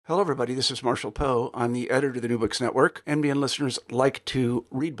Hello, everybody. This is Marshall Poe. I'm the editor of the New Books Network. NBN listeners like to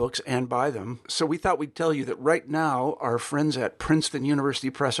read books and buy them. So we thought we'd tell you that right now, our friends at Princeton University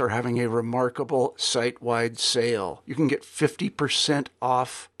Press are having a remarkable site-wide sale. You can get 50%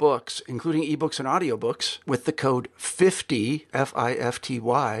 off books, including ebooks and audiobooks, with the code 50,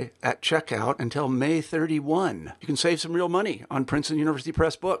 F-I-F-T-Y, at checkout until May 31. You can save some real money on Princeton University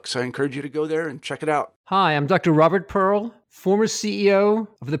Press books. I encourage you to go there and check it out. Hi, I'm Dr. Robert Pearl, former CEO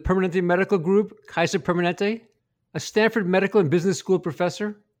of the Permanente Medical Group, Kaiser Permanente, a Stanford Medical and Business School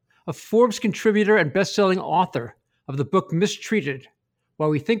professor, a Forbes contributor and best-selling author of the book Mistreated, Why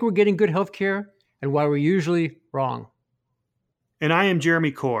We Think We're Getting Good Healthcare and Why We're Usually Wrong. And I am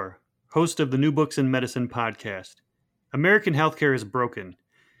Jeremy Corr, host of the New Books in Medicine podcast. American healthcare is broken.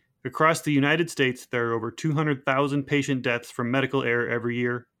 Across the United States, there are over 200,000 patient deaths from medical error every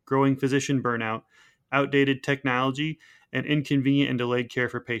year, growing physician burnout, outdated technology, and inconvenient and delayed care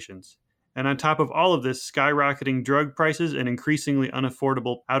for patients. And on top of all of this, skyrocketing drug prices and increasingly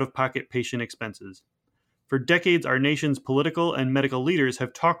unaffordable out-of-pocket patient expenses. For decades, our nation's political and medical leaders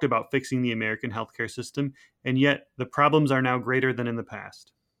have talked about fixing the American healthcare system, and yet the problems are now greater than in the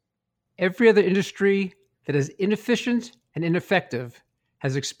past. Every other industry that is inefficient and ineffective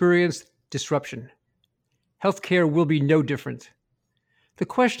has experienced disruption. Healthcare will be no different. The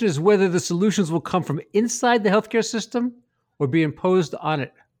question is whether the solutions will come from inside the healthcare system or be imposed on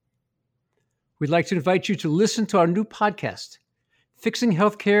it. We'd like to invite you to listen to our new podcast, Fixing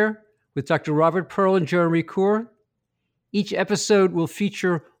Healthcare with Dr. Robert Pearl and Jeremy Corr. Each episode will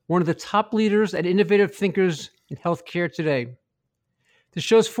feature one of the top leaders and innovative thinkers in healthcare today. The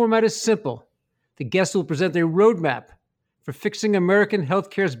show's format is simple. The guests will present a roadmap for fixing American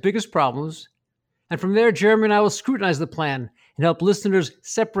healthcare's biggest problems. And from there, Jeremy and I will scrutinize the plan and help listeners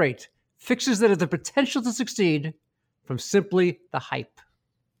separate fixes that have the potential to succeed from simply the hype.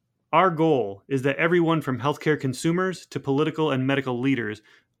 Our goal is that everyone from healthcare consumers to political and medical leaders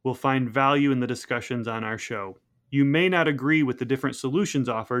will find value in the discussions on our show. You may not agree with the different solutions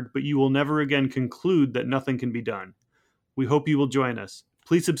offered, but you will never again conclude that nothing can be done. We hope you will join us.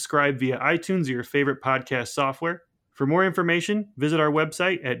 Please subscribe via iTunes or your favorite podcast software. For more information, visit our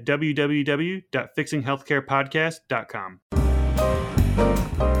website at www.fixinghealthcarepodcast.com.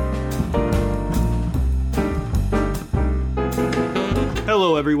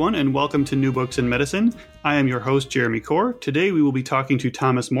 Hello, everyone, and welcome to New Books in Medicine. I am your host, Jeremy Corr. Today, we will be talking to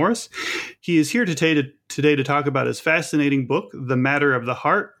Thomas Morris. He is here today to talk about his fascinating book, The Matter of the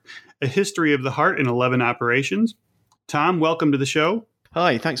Heart, A History of the Heart in 11 Operations. Tom, welcome to the show.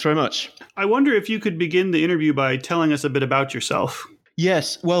 Hi, thanks very much. I wonder if you could begin the interview by telling us a bit about yourself.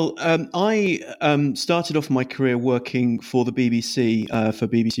 Yes, well, I started off my career working for the BBC, for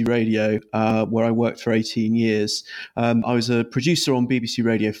BBC Radio, where I worked for 18 years. I was a producer on BBC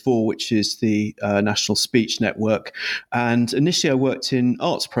Radio 4, which is the national speech network. And initially I worked in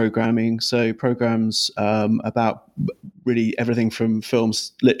arts programming, so programs about really everything from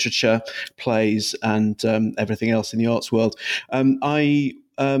films, literature, plays, and everything else in the arts world.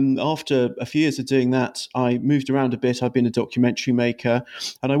 After a few years of doing that, I moved around a bit. I've been a documentary maker,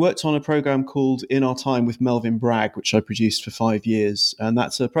 and I worked on a program called In Our Time with Melvyn Bragg, which I produced for 5 years. And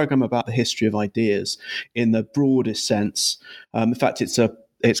that's a program about the history of ideas in the broadest sense. In fact, it's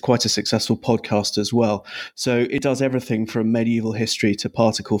quite a successful podcast as well. So it does everything from medieval history to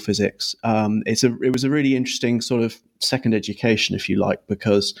particle physics. It was a really interesting sort of second education, if you like,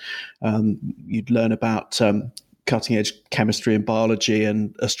 because you'd learn about cutting-edge chemistry and biology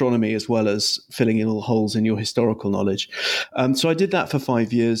and astronomy, as well as filling in all holes in your historical knowledge. So I did that for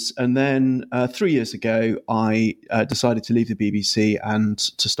 5 years. And then 3 years ago, I decided to leave the BBC and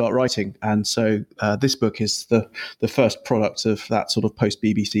to start writing. And so this book is the first product of that sort of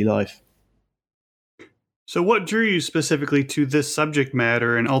post-BBC life. So what drew you specifically to this subject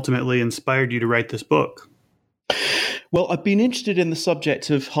matter and ultimately inspired you to write this book? Well, I've been interested in the subject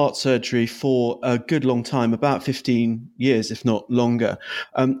of heart surgery for a good long time, about 15 years, if not longer.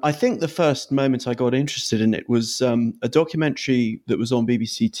 I think the first moment I got interested in it was a documentary that was on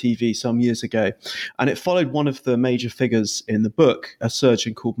BBC TV some years ago, and it followed one of the major figures in the book, a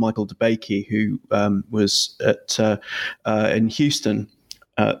surgeon called Michael DeBakey, who was in Houston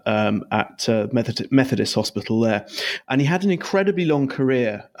at Methodist Hospital there. And he had an incredibly long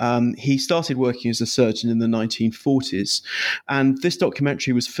career. He started working as a surgeon in the 1940s. And this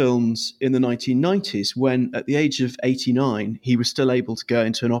documentary was filmed in the 1990s when, at the age of 89, he was still able to go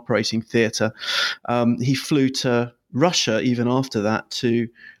into an operating theatre. He flew to Russia even after that to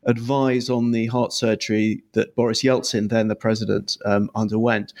advise on the heart surgery that Boris Yeltsin, then the president,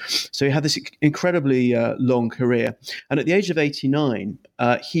 underwent. So he had this incredibly long career. And at the age of 89,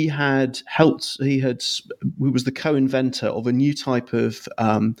 he was the co-inventor of a new type of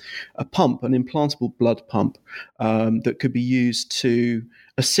a pump, an implantable blood pump that could be used to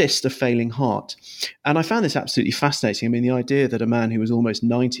assist a failing heart. And I found this absolutely fascinating. I mean, the idea that a man who was almost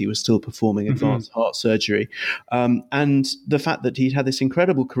 90 was still performing advanced heart surgery, and the fact that he'd had this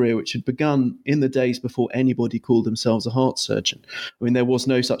incredible career, which had begun in the days before anybody called themselves a heart surgeon. I mean, there was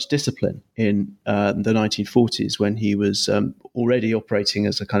no such discipline in the 1940s when he was already operating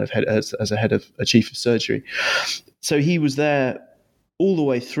as a kind of head, as a chief of surgery. So he was there all the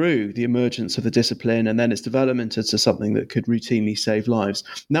way through the emergence of the discipline and then its development into something that could routinely save lives.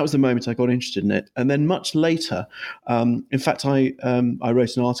 And that was the moment I got interested in it. And then much later, in fact, I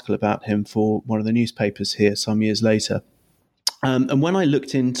wrote an article about him for one of the newspapers here some years later. And when I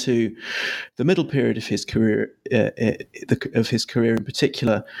looked into the middle period of his career, in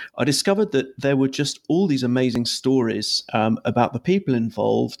particular, I discovered that there were just all these amazing stories about the people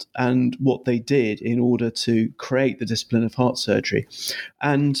involved and what they did in order to create the discipline of heart surgery.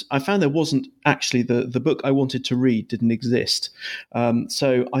 And I found there wasn't actually the book I wanted to read didn't exist.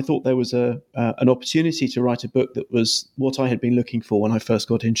 So I thought there was an opportunity to write a book that was what I had been looking for when I first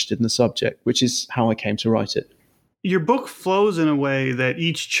got interested in the subject, which is how I came to write it. Your book flows in a way that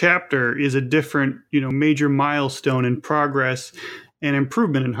each chapter is a different, major milestone in progress and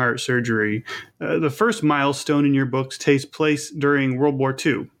improvement in heart surgery. The first milestone in your books takes place during World War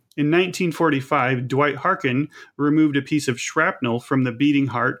II. In 1945, Dwight Harkin removed a piece of shrapnel from the beating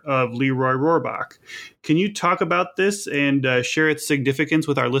heart of Leroy Rohrbach. Can you talk about this and share its significance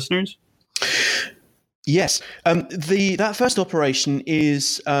with our listeners? Yes, that first operation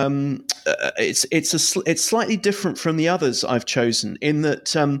is it's slightly different from the others I've chosen in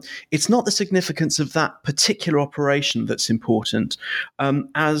that it's not the significance of that particular operation that's important,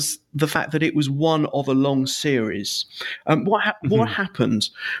 as the fact that it was one of a long series. What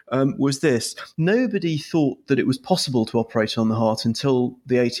happened was this: nobody thought that it was possible to operate on the heart until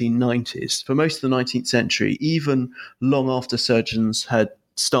the 1890s. For most of the 19th century, even long after surgeons had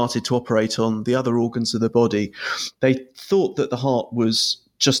started to operate on the other organs of the body, they thought that the heart was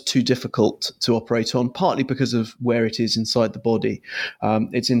just too difficult to operate on, partly because of where it is inside the body.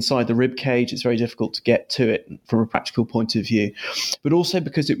 It's inside the rib cage. It's very difficult to get to it from a practical point of view, but also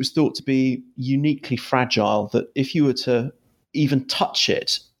because it was thought to be uniquely fragile, that if you were to even touch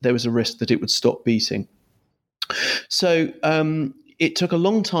it, there was a risk that it would stop beating. So it took a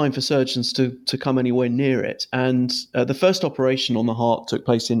long time for surgeons to come anywhere near it. And the first operation on the heart took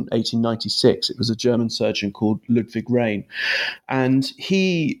place in 1896. It was a German surgeon called Ludwig Rehm. And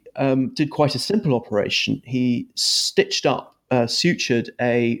he did quite a simple operation. He stitched up, sutured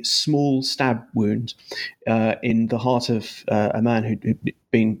a small stab wound in the heart of a man who'd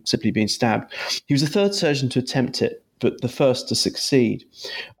simply been stabbed. He was the third surgeon to attempt it, but the first to succeed.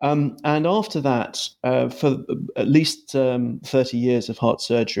 And after that, for at least 30 years of heart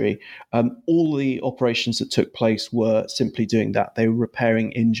surgery, all the operations that took place were simply doing that. They were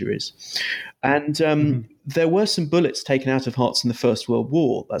repairing injuries. And there were some bullets taken out of hearts in the First World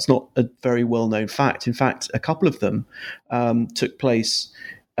War. That's not a very well-known fact. In fact, a couple of them took place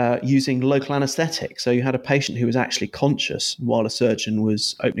using local anesthetic. So you had a patient who was actually conscious while a surgeon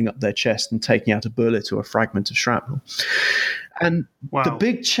was opening up their chest and taking out a bullet or a fragment of shrapnel. And the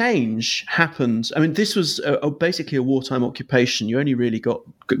big change happened. I mean, this was basically a wartime occupation. You only really got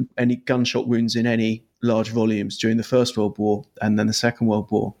any gunshot wounds in any large volumes during the First World War and then the Second World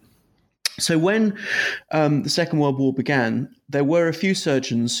War. So when the Second World War began, there were a few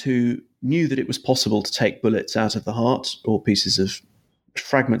surgeons who knew that it was possible to take bullets out of the heart or pieces of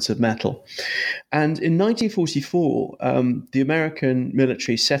fragments of metal. And in 1944, the American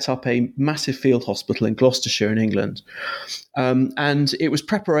military set up a massive field hospital in Gloucestershire in England. And it was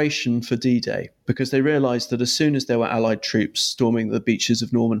preparation for D-Day, because they realized that as soon as there were Allied troops storming the beaches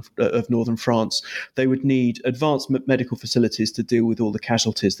of northern France, they would need advanced medical facilities to deal with all the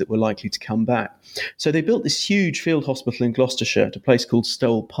casualties that were likely to come back. So they built this huge field hospital in Gloucestershire at a place called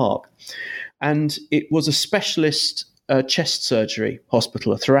Stowell Park. And it was a specialist chest surgery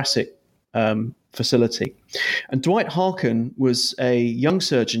hospital, a thoracic facility. And Dwight Harkin was a young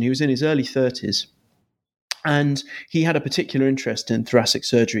surgeon. He was in his early 30s. And he had a particular interest in thoracic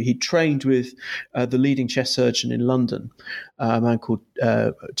surgery. He trained with the leading chest surgeon in London, a man called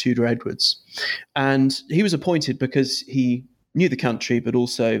Tudor Edwards. And he was appointed because he knew the country, but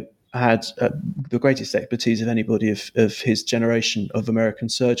also had the greatest expertise of anybody of his generation of American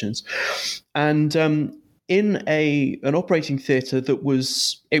surgeons. And in an operating theatre that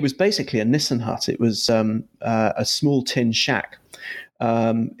was basically a Nissen hut. It was a small tin shack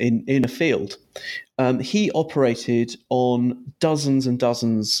in a field. He operated on dozens and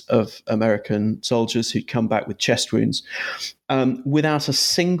dozens of American soldiers who'd come back with chest wounds without a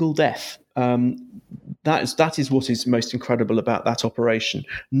single death. That is what is most incredible about that operation.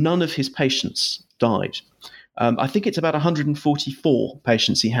 None of his patients died. I think it's about 144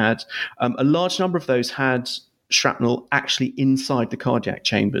 patients he had. A large number of those had shrapnel actually inside the cardiac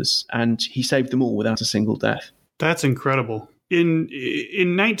chambers, and he saved them all without a single death. That's incredible. In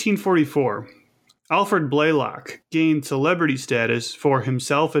 1944, Alfred Blalock gained celebrity status for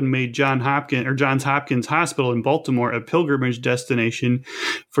himself and made Johns Hopkins Hospital in Baltimore a pilgrimage destination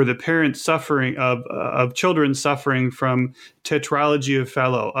for the parents suffering of children suffering from tetralogy of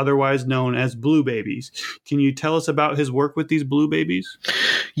Fallot, otherwise known as blue babies. Can you tell us about his work with these blue babies?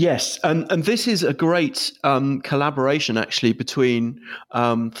 Yes, and this is a great collaboration actually between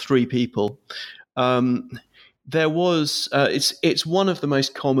three people. There was it's one of the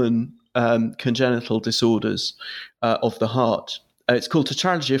most common congenital disorders of the heart. It's called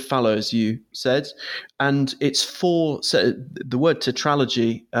tetralogy of Fallot, as you said, and it's the word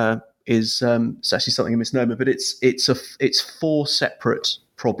tetralogy is it's actually something a misnomer, but it's four separate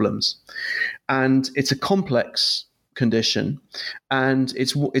problems, and it's a complex condition, and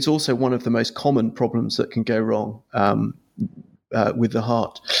it's also one of the most common problems that can go wrong with the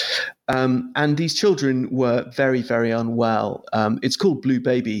heart. And these children were very, very unwell. It's called blue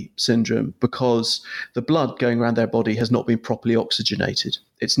baby syndrome because the blood going around their body has not been properly oxygenated.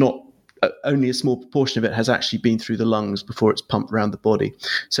 It's not only a small proportion of it has actually been through the lungs before it's pumped around the body.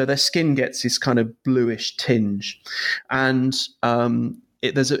 So their skin gets this kind of bluish tinge, and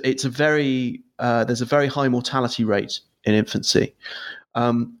there's a very high mortality rate in infancy,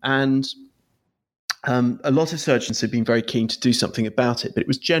 and a lot of surgeons have been very keen to do something about it, but it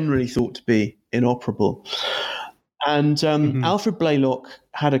was generally thought to be inoperable. And Alfred Blalock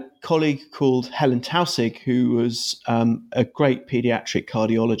had a colleague called Helen Taussig, who was a great pediatric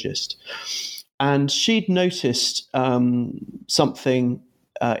cardiologist. And she'd noticed something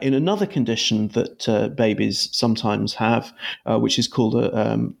in another condition that babies sometimes have, which is called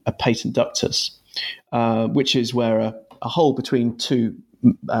a patent ductus, which is where a hole between two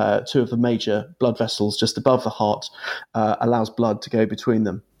of the major blood vessels just above the heart allows blood to go between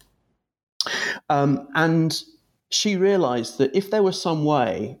them. And she realized that if there was some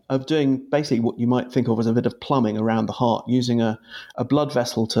way of doing basically what you might think of as a bit of plumbing around the heart, using a blood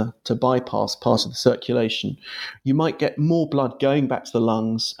vessel to bypass part of the circulation, you might get more blood going back to the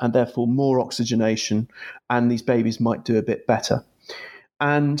lungs and therefore more oxygenation, and these babies might do a bit better.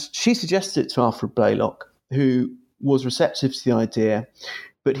 And she suggested it to Alfred Blalock, who was receptive to the idea,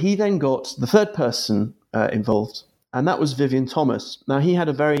 but he then got the third person involved, and that was Vivian Thomas. Now, he had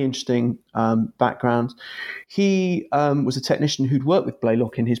a very interesting background. He was a technician who'd worked with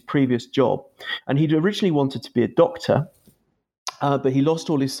Blalock in his previous job, and he'd originally wanted to be a doctor, but he lost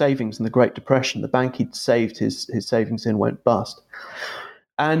all his savings in the Great Depression. The bank he'd saved his savings in went bust.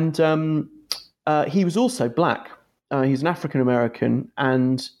 And he was also black. He's an African-American,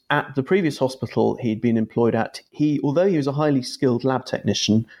 and at the previous hospital he'd been employed at, although he was a highly skilled lab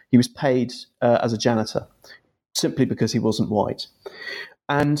technician, he was paid as a janitor, simply because he wasn't white.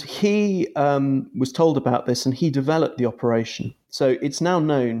 And he was told about this, and he developed the operation. So it's now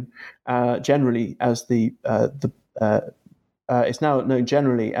known generally as the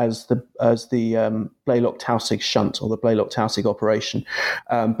Blalock-Taussig shunt, or the Blalock-Taussig operation.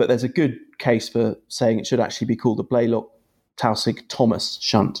 But there's a good case for saying it should actually be called the Blalock-Taussig-Thomas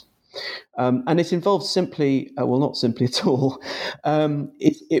shunt. And it involved not simply at all.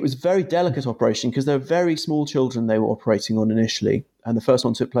 It was a very delicate operation because they were very small children they were operating on initially. And the first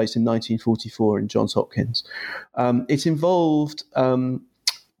one took place in 1944 in Johns Hopkins. It involved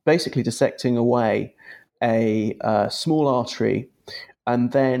basically dissecting away a small artery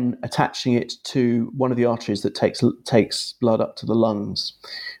and then attaching it to one of the arteries that takes blood up to the lungs.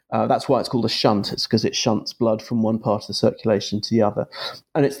 That's why it's called a shunt. It's because it shunts blood from one part of the circulation to the other.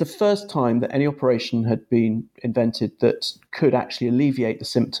 And it's the first time that any operation had been invented that could actually alleviate the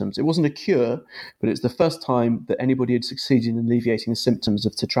symptoms. It wasn't a cure, but it's the first time that anybody had succeeded in alleviating the symptoms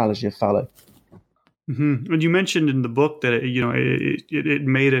of tetralogy of Fallot. Mm-hmm. And you mentioned in the book that it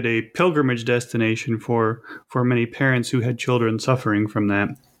made it a pilgrimage destination for many parents who had children suffering from that.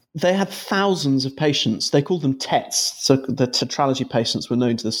 They had thousands of patients. They called them TETs. So the tetralogy patients were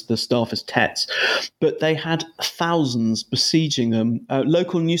known to the staff as TETs. But they had thousands besieging them.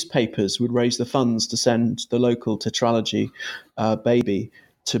 Local newspapers would raise the funds to send the local tetralogy baby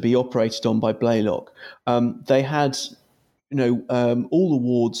to be operated on by Blaylock. They had, all the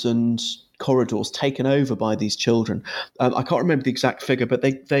wards and corridors taken over by these children. I can't remember the exact figure, but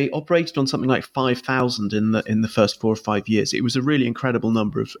they operated on something like 5,000 in the first 4 or 5 years. It was a really incredible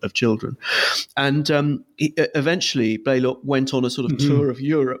number of children. And eventually, Blaylock went on a sort of tour of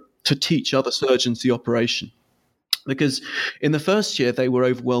Europe to teach other surgeons the operation. Because in the first year, they were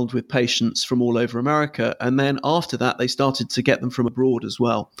overwhelmed with patients from all over America. And then after that, they started to get them from abroad as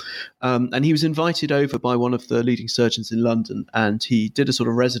well. And he was invited over by one of the leading surgeons in London. And he did a sort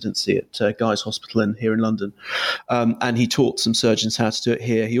of residency at Guy's Hospital here in London. And he taught some surgeons how to do it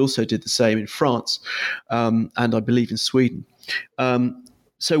here. He also did the same in France and I believe in Sweden.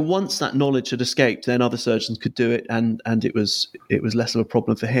 So once that knowledge had escaped, then other surgeons could do it, and it was less of a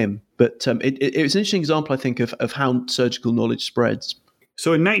problem for him. But it was an interesting example, I think, of how surgical knowledge spreads.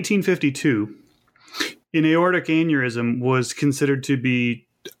 So in 1952, an aortic aneurysm was considered to be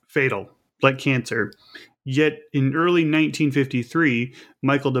fatal, like cancer. Yet in early 1953,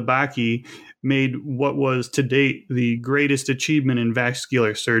 Michael DeBakey made what was to date the greatest achievement in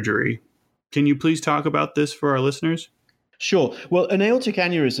vascular surgery. Can you please talk about this for our listeners? Sure. Well, an aortic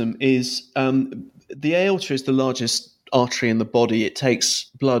aneurysm is the aorta is the largest artery in the body. It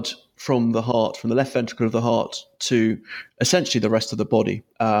takes blood from the heart, from the left ventricle of the heart, to essentially the rest of the body.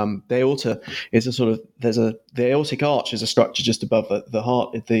 The aorta is the aortic arch is a structure just above the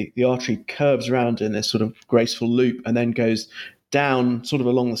heart. The artery curves around in this sort of graceful loop and then goes down sort of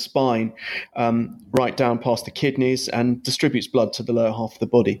along the spine, right down past the kidneys, and distributes blood to the lower half of the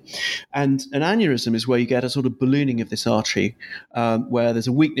body. And an aneurysm is where you get a sort of ballooning of this artery, where there's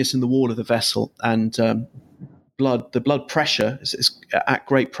a weakness in the wall of the vessel, and the blood pressure is at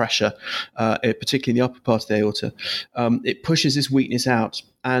great pressure, particularly in the upper part of the aorta. It pushes this weakness out.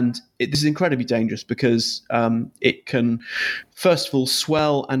 And this is incredibly dangerous because it can, first of all,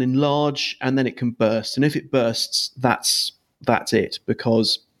 swell and enlarge, and then it can burst. And if it bursts, that's it,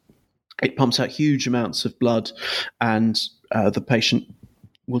 because it pumps out huge amounts of blood, and the patient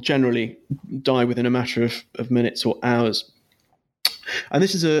will generally die within a matter of minutes or hours. And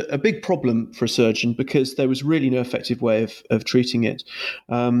this is a big problem for a surgeon because there was really no effective way of treating it.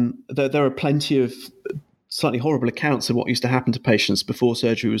 There are plenty of slightly horrible accounts of what used to happen to patients before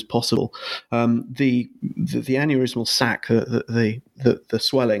surgery was possible. The aneurysmal sac, the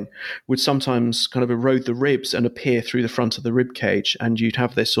swelling, would sometimes kind of erode the ribs and appear through the front of the rib cage, and you'd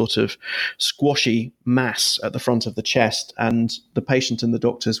have this sort of squashy mass at the front of the chest, and the patient and the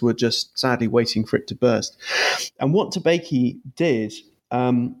doctors were just sadly waiting for it to burst. And what DeBakey did,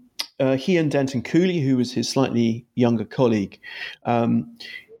 he and Denton Cooley, who was his slightly younger colleague,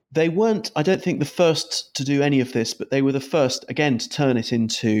 they weren't, I don't think, the first to do any of this, but they were the first, again, to turn it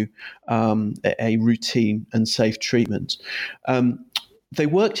into a routine and safe treatment. They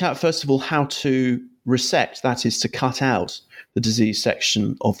worked out, first of all, how to resect, that is, to cut out the diseased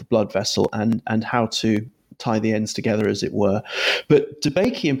section of the blood vessel, and how to tie the ends together, as it were. But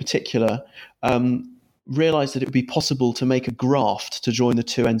DeBakey, in particular, realized that it would be possible to make a graft to join the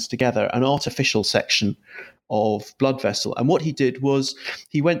two ends together, an artificial section of blood vessel. And what he did was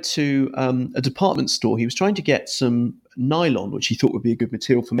he went to a department store. He was trying to get some nylon, which he thought would be a good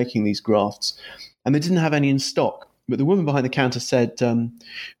material for making these grafts, and they didn't have any in stock. But the woman behind the counter said,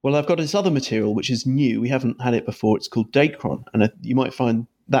 well, I've got this other material which is new. We haven't had it before. It's called Dacron, and you might find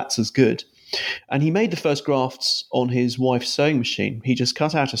that's as good. And he made the first grafts on his wife's sewing machine. He just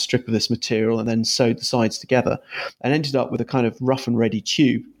cut out a strip of this material and then sewed the sides together, and ended up with a kind of rough and ready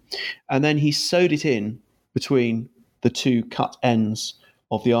tube. And then he sewed it in between the two cut ends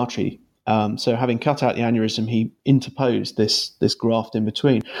of the artery. So having cut out the aneurysm, he interposed this graft in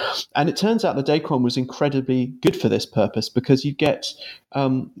between. And it turns out the Dacron was incredibly good for this purpose, because you get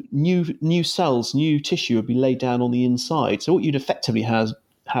new cells, new tissue would be laid down on the inside. So what you'd effectively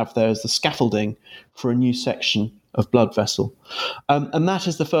have there is the scaffolding for a new section of blood vessel. And that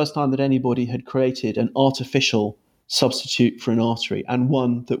is the first time that anybody had created an artificial substitute for an artery, and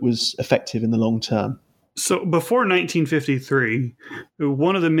one that was effective in the long term. So before 1953,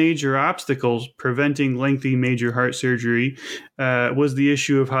 one of the major obstacles preventing lengthy major heart surgery was the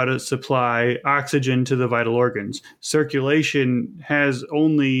issue of how to supply oxygen to the vital organs. Circulation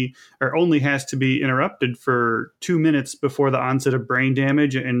only has to be interrupted for 2 minutes before the onset of brain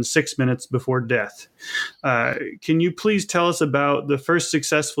damage and 6 minutes before death. Can you please tell us about the first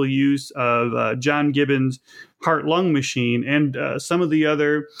successful use of John Gibbons' heart-lung machine and some of the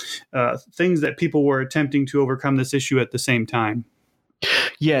other things that people were attempting to overcome this issue at the same time?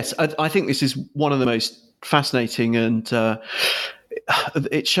 Yes, I think this is one of the most fascinating, and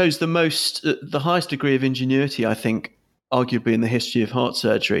it shows the highest degree of ingenuity, I think, arguably in the history of heart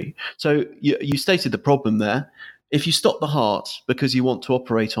surgery. So you stated the problem there. If you stop the heart because you want to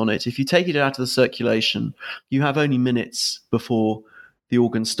operate on it, if you take it out of the circulation, you have only minutes before the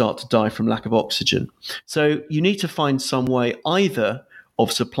organs start to die from lack of oxygen. So you need to find some way either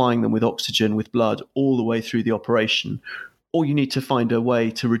of supplying them with oxygen, with blood, all the way through the operation, or you need to find a way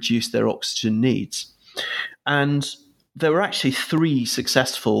to reduce their oxygen needs. And there were actually 3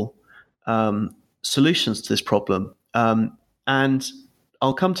 successful solutions to this problem. And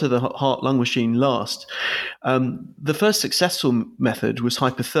I'll come to the heart-lung machine last. The first successful method was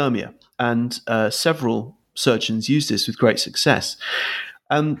hypothermia, and several surgeons used this with great success.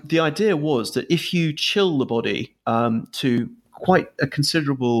 The idea was that if you chill the body to quite a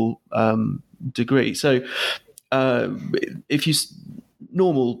considerable degree, so if you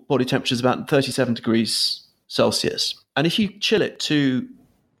normal body temperature is about 37 degrees Celsius, and if you chill it to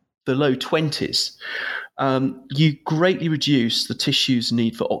the low 20s, you greatly reduce the tissue's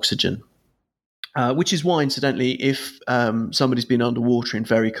need for oxygen, which is why, incidentally, if somebody's been underwater in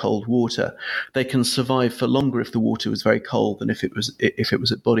very cold water, they can survive for longer if the water was very cold than if it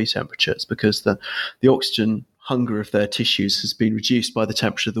was at body temperatures, because the oxygen hunger of their tissues has been reduced by the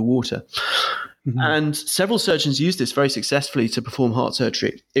temperature of the water. Mm-hmm. And several surgeons used this very successfully to perform heart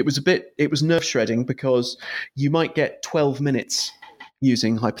surgery. It was nerve shredding because you might get 12 minutes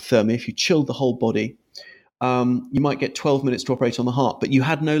using hypothermia. If you chilled the whole body, you might get 12 minutes to operate on the heart, but you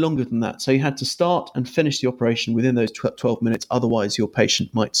had no longer than that. So you had to start and finish the operation within those 12 minutes. Otherwise, your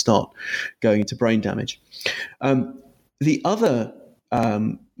patient might start going into brain damage. The other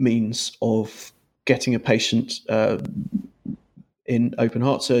means of getting a patient in open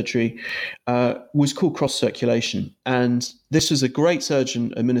heart surgery was called cross circulation. And this was a great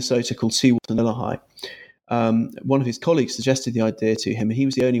surgeon in Minnesota called Seawalter Lillehei. One of his colleagues suggested the idea to him, and he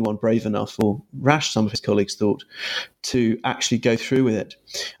was the only one brave enough, or rash, some of his colleagues thought, to actually go through with it.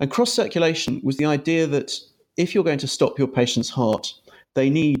 And cross-circulation was the idea that if you're going to stop your patient's heart, they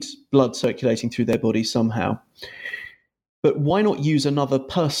need blood circulating through their body somehow. But why not use another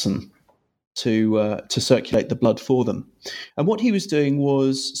person to circulate the blood for them? And what he was doing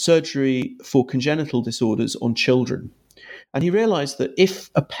was surgery for congenital disorders on children. And he realized that if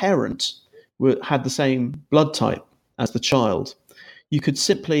a parent had the same blood type as the child, you could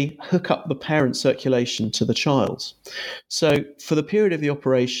simply hook up the parent circulation to the child's. So for the period of the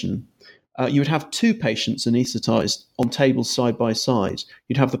operation, you would have 2 patients anaesthetized on tables side by side.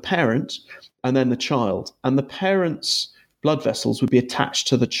 You'd have the parent and then the child, and the parent's blood vessels would be attached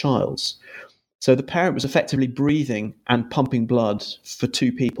to the child's. So the parent was effectively breathing and pumping blood for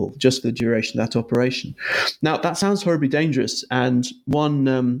 2 people just for the duration of that operation. Now, that sounds horribly dangerous, and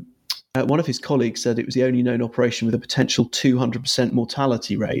one of his colleagues said it was the only known operation with a potential 200%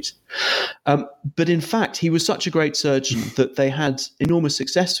 mortality rate. But in fact, he was such a great surgeon that they had enormous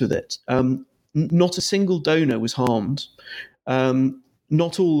success with it. Not a single donor was harmed.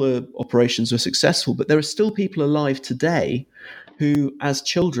 Not all the operations were successful, but there are still people alive today who, as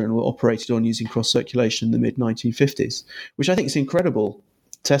children, were operated on using cross-circulation in the mid-1950s, which I think is incredible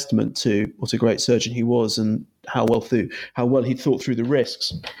testament to what a great surgeon he was and how well he'd thought through the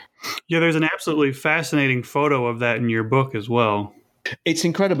risks. Yeah, there's an absolutely fascinating photo of that in your book as well. It's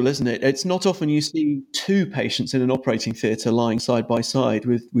incredible, isn't it? It's not often you see 2 patients in an operating theatre lying side by side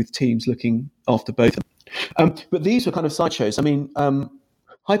with teams looking after both of them. But these were kind of sideshows. I mean,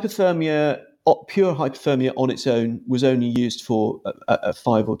 hypothermia, pure hypothermia on its own was only used for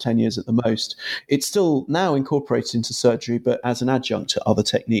 5 or 10 years at the most. It's still now incorporated into surgery, but as an adjunct to other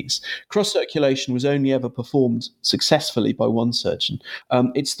techniques. Cross-circulation was only ever performed successfully by one surgeon.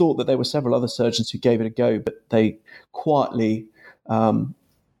 It's thought that there were several other surgeons who gave it a go, but they quietly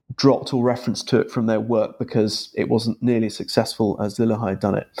dropped all reference to it from their work because it wasn't nearly as successful as Lillehei had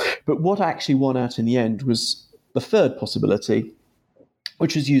done it. But what actually won out in the end was the third possibility,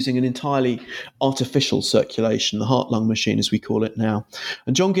 which was using an entirely artificial circulation, the heart-lung machine as we call it now.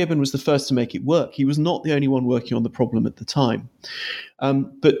 And John Gibbon was the first to make it work. He was not the only one working on the problem at the time.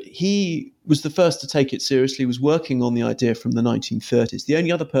 But he was the first to take it seriously, was working on the idea from the 1930s. The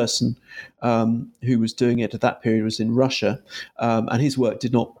only other person who was doing it at that period was in Russia, and his work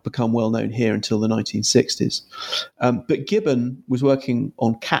did not become well known here until the 1960s. But Gibbon was working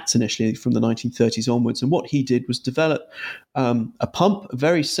on cats initially from the 1930s onwards, and what he did was develop a pump, a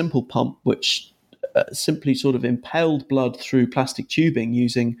very simple pump, which simply sort of impaled blood through plastic tubing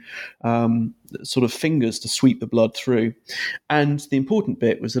using sort of fingers to sweep the blood through. And the important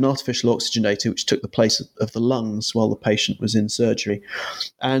bit was an artificial oxygenator which took the place of the lungs while the patient was in surgery.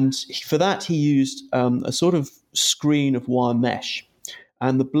 And for that he used a sort of screen of wire mesh.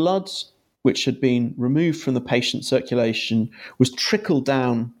 And the blood which had been removed from the patient's circulation, was trickled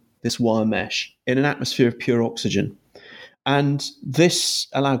down this wire mesh in an atmosphere of pure oxygen. And this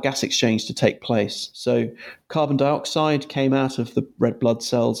allowed gas exchange to take place. So carbon dioxide came out of the red blood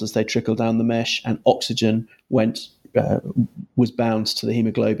cells as they trickled down the mesh, and oxygen was bound to the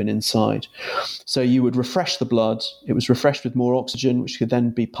hemoglobin inside. So you would refresh the blood. It was refreshed with more oxygen, which could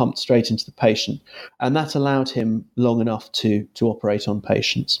then be pumped straight into the patient. And that allowed him long enough to operate on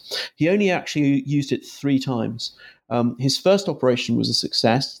patients. He only actually used it 3 times. His first operation was a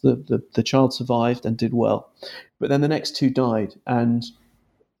success. The child survived and did well. But then the next 2 died. And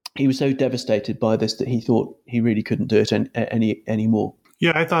he was so devastated by this that he thought he really couldn't do it anymore.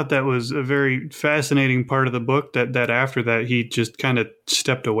 Yeah, I thought that was a very fascinating part of the book, that after that he just kind of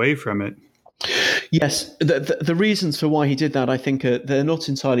stepped away from it. Yes, the reasons for why he did that, I think, they're not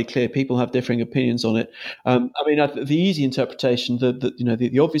entirely clear. People have differing opinions on it. The easy interpretation,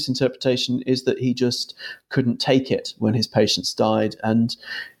 the obvious interpretation, is that he just couldn't take it when his patients died, and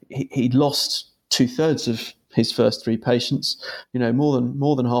he'd lost 2/3 of his first 3 patients.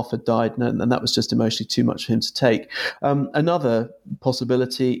 More than half had died, and that was just emotionally too much for him to take. Another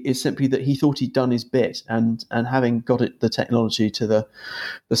possibility is simply that he thought he'd done his bit, and having got the technology to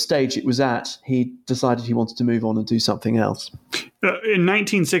the stage it was at, he decided he wanted to move on and do something else. In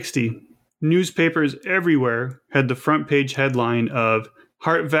 1960, newspapers everywhere had the front page headline of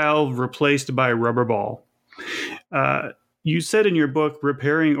 "Heart Valve Replaced by Rubber Ball." You said in your book,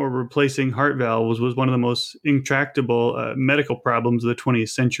 repairing or replacing heart valves was one of the most intractable medical problems of the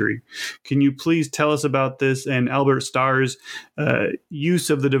 20th century. Can you please tell us about this and Albert Starr's use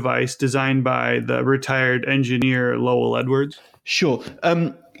of the device designed by the retired engineer Lowell Edwards? Sure.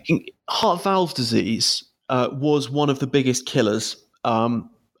 Heart valve disease was one of the biggest killers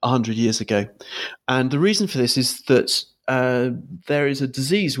 100 years ago. And the reason for this is that there is a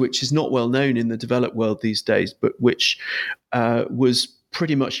disease which is not well known in the developed world these days, but which was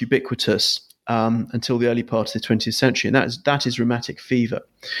pretty much ubiquitous until the early part of the 20th century, and that is rheumatic fever.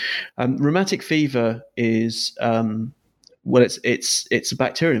 Rheumatic fever is it's a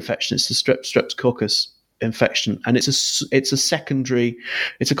bacterial infection. It's a streptococcus infection, and it's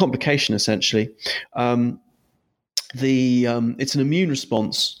a complication essentially. It's an immune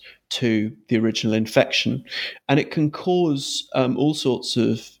response to the original infection, and it can cause all sorts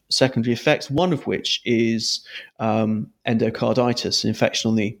of secondary effects, one of which is endocarditis, an infection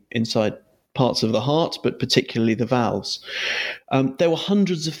on the inside parts of the heart, but particularly the valves. There were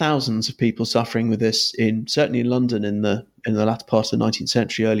hundreds of thousands of people suffering with this, certainly in London in the latter part of the 19th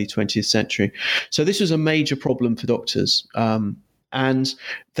century, early 20th century. So this was a major problem for doctors, and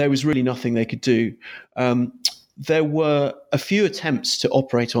there was really nothing they could do. There were a few attempts to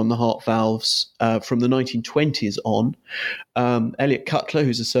operate on the heart valves from the 1920s on. Elliot Cutler,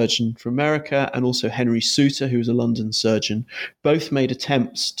 who's a surgeon from America, and also Henry Suter, who was a London surgeon, both made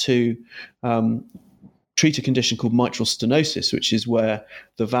attempts to treat a condition called mitral stenosis, which is where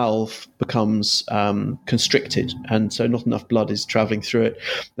the valve becomes constricted, and so not enough blood is traveling through it.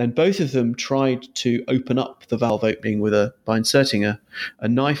 Then both of them tried to open up the valve opening by inserting a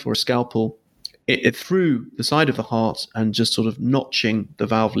knife or a scalpel it through the side of the heart and just sort of notching the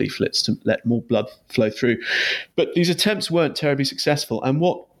valve leaflets to let more blood flow through. But these attempts weren't terribly successful, and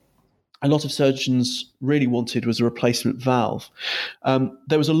what a lot of surgeons really wanted was a replacement valve.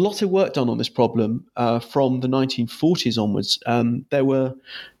 There was a lot of work done on this problem from the 1940s onwards. There were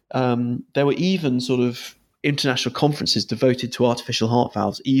even sort of international conferences devoted to artificial heart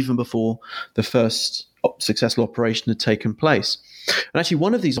valves even before the first successful operation had taken place. And actually,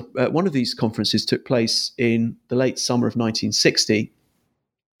 one of these conferences took place in the late summer of 1960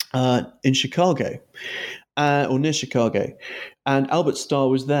 in Chicago, or near Chicago, and Albert Starr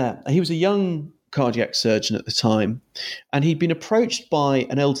was there. He was a young cardiac surgeon at the time, and he'd been approached by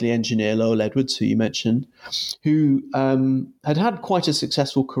an elderly engineer, Lowell Edwards, who you mentioned, who had quite a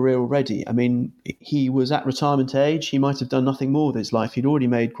successful career already. I mean, he was at retirement age. He might have done nothing more with his life. He'd already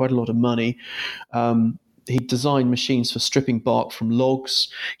made quite a lot of money. He designed machines for stripping bark from logs.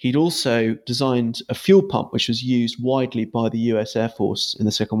 He'd also designed a fuel pump, which was used widely by the US Air Force in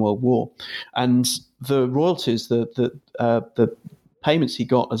the Second World War. And the royalties, the payments he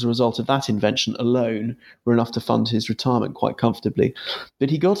got as a result of that invention alone were enough to fund his retirement quite comfortably.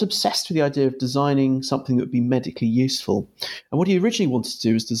 But he got obsessed with the idea of designing something that would be medically useful. And what he originally wanted to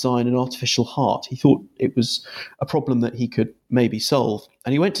do was design an artificial heart. He thought it was a problem that he could maybe solve.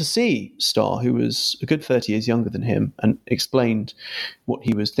 And he went to see Starr, who was a good 30 years younger than him, and explained what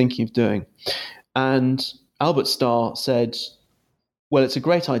he was thinking of doing. And Albert Starr said, "Well, it's a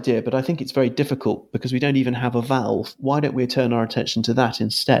great idea, but I think it's very difficult because we don't even have a valve. Why don't we turn our attention to that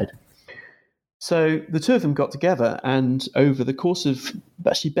instead?" So the two of them got together, and over the course of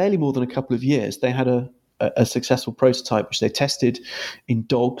actually barely more than a couple of years, they had a successful prototype which they tested in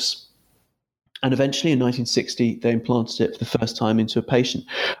dogs. And eventually in 1960, they implanted it for the first time into a patient.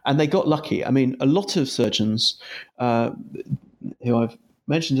 And they got lucky. I mean, a lot of surgeons who I've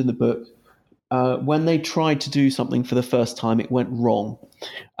mentioned in the book, when they tried to do something for the first time, it went wrong.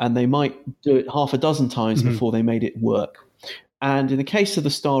 And they might do it half a dozen times before they made it work. And in the case of the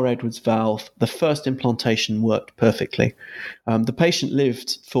Starr-Edwards valve, the first implantation worked perfectly. The patient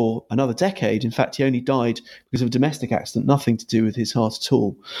lived for another decade. In fact, he only died because of a domestic accident, nothing to do with his heart at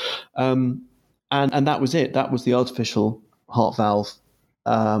all. And that was it. That was the artificial heart valve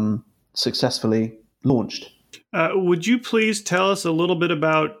successfully launched. Would you please tell us a little bit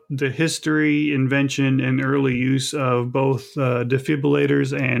about the history, invention, and early use of both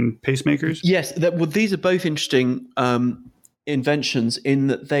defibrillators and pacemakers? Yes, these are both interesting inventions in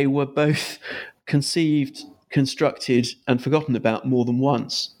that they were both conceived, constructed, and forgotten about more than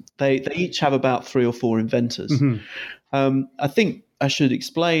once. They each have about 3 or 4 inventors. I think I should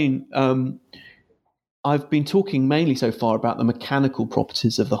explain. I've been talking mainly so far about the mechanical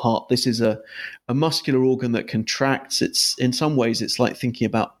properties of the heart. This is a muscular organ that contracts. It's in some ways it's like thinking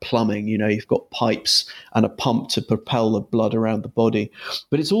about plumbing. You know, you've got pipes and a pump to propel the blood around the body,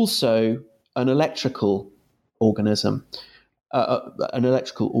 but it's also an electrical organism, an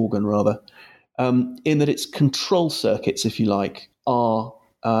electrical organ rather, in that its control circuits, if you like, are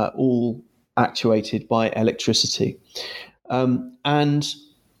all actuated by electricity, and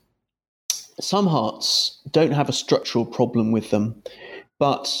some hearts don't have a structural problem with them,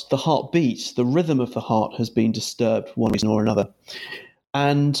 but the heartbeat, the rhythm of the heart, has been disturbed for one reason or another.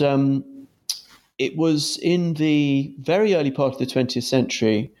 And it was in the very early part of the 20th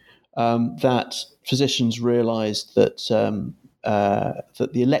century that physicians realized that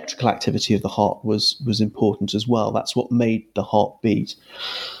that the electrical activity of the heart was important as well. That's what made the heart beat.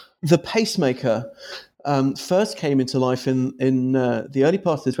 The pacemaker first came into life in the early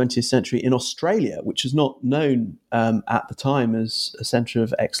part of the 20th century in Australia, which was not known at the time as a centre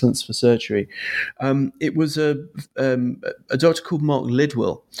of excellence for surgery. It was a doctor called Mark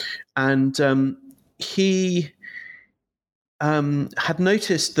Lidwell, and he had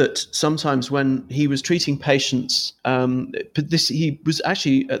noticed that sometimes when he was treating patients, he was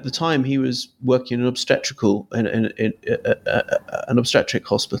actually at the time he was working in an obstetric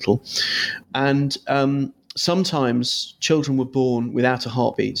hospital, and sometimes children were born without a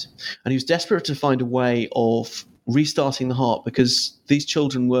heartbeat, and he was desperate to find a way of restarting the heart because these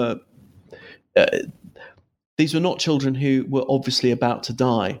children were. These were not children who were obviously about to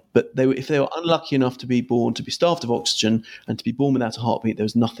die, but if they were unlucky enough to be born, to be starved of oxygen and to be born without a heartbeat, there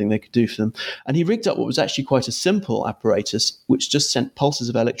was nothing they could do for them. And he rigged up what was actually quite a simple apparatus, which just sent pulses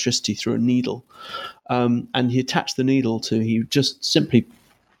of electricity through a needle. And he attached the needle he just simply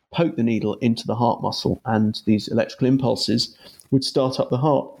poked the needle into the heart muscle, and these electrical impulses would start up the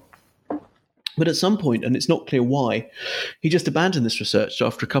heart. But at some point, and it's not clear why, he just abandoned this research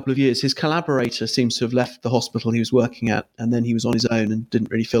after a couple of years. His collaborator seems to have left the hospital he was working at, and then he was on his own and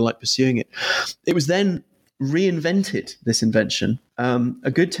didn't really feel like pursuing it. It was then reinvented, this invention,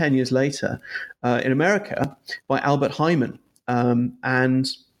 a good 10 years later in America by Albert Hyman. And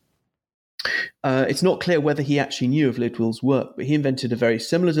it's not clear whether he actually knew of Lidwell's work, but he invented a very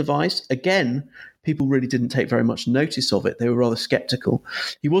similar device. Again, people really didn't take very much notice of it. They were rather skeptical.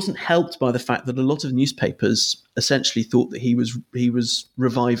 He wasn't helped by the fact that a lot of newspapers essentially thought that he was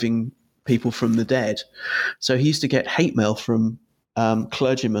reviving people from the dead. So he used to get hate mail from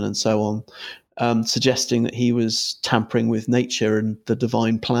clergymen and so on, suggesting that he was tampering with nature and the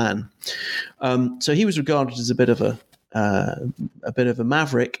divine plan. So he was regarded as a bit of a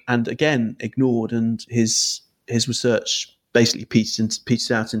maverick, and again ignored, and his research basically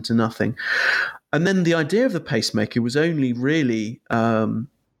petered out into nothing. And then the idea of the pacemaker was only really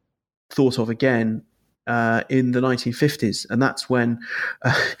thought of again in the 1950s, and that's when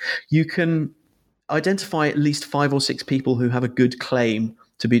you can identify at least 5 or 6 people who have a good claim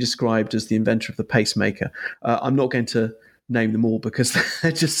to be described as the inventor of the pacemaker. I'm not going to name them all because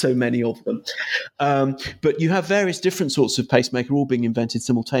there are just so many of them. But you have various different sorts of pacemaker all being invented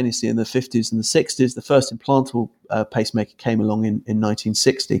simultaneously in the 50s and the 60s. The first implantable pacemaker came along in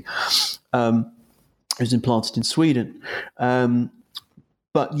 1960. It was implanted in Sweden.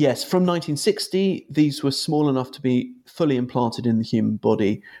 But yes, from 1960, these were small enough to be fully implanted in the human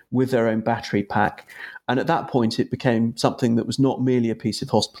body with their own battery pack. And at that point, it became something that was not merely a piece of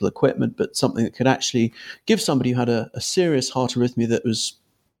hospital equipment, but something that could actually give somebody who had a serious heart arrhythmia that was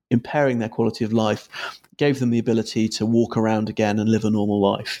impairing their quality of life, gave them the ability to walk around again and live a normal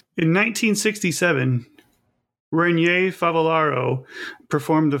life. In 1967, Renier Favallaro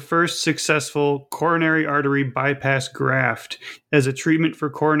performed the first successful coronary artery bypass graft as a treatment for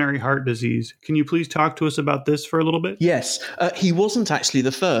coronary heart disease. Can you please talk to us about this for a little bit? Yes, he wasn't actually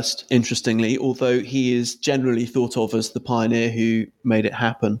the first, interestingly, although he is generally thought of as the pioneer who made it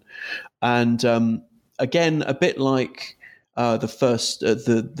happen. And again, a bit like the first,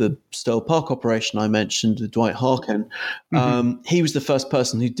 the Stoll Park operation I mentioned, the Dwight Harkin, he was the first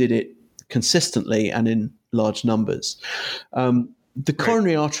person who did it consistently and in large numbers. The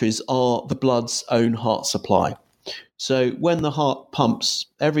coronary arteries are the blood's own heart supply. So when the heart pumps,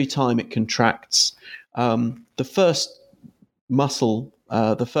 every time it contracts, the first muscle,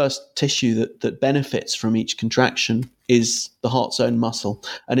 the first tissue that benefits from each contraction is the heart's own muscle,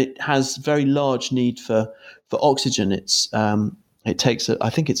 and it has very large need for oxygen. It takes I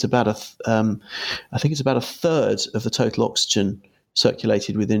think it's about a third of the total oxygen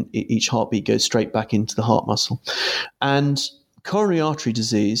circulated within each heartbeat goes straight back into the heart muscle. And coronary artery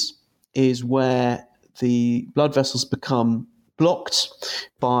disease is where the blood vessels become blocked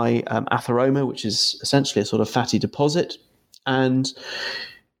by atheroma, which is essentially a sort of fatty deposit. And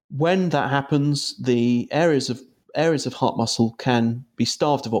when that happens, the areas of heart muscle can be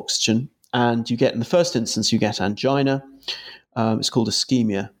starved of oxygen, and you get, in the first instance, you get angina. It's called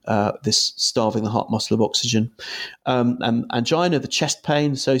ischemia, this starving the heart muscle of oxygen. And angina, the chest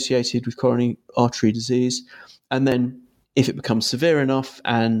pain associated with coronary artery disease. And then if it becomes severe enough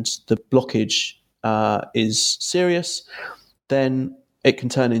and the blockage is serious, then it can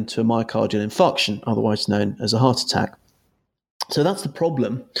turn into a myocardial infarction, otherwise known as a heart attack. So that's the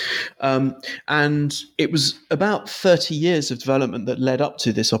problem. And it was about 30 years of development that led up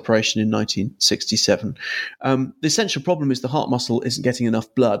to this operation in 1967. The essential problem is the heart muscle isn't getting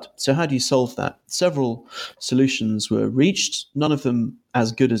enough blood. So how do you solve that? Several solutions were reached, none of them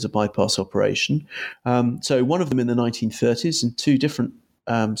as good as a bypass operation. So one of them in the 1930s, and two different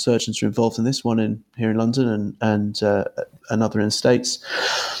surgeons were involved in this, one here in London and another in the States.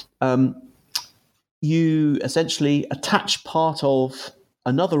 You essentially attach part of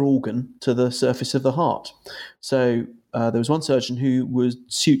another organ to the surface of the heart. So there was one surgeon who would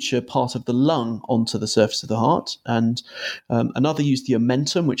suture part of the lung onto the surface of the heart, and another used the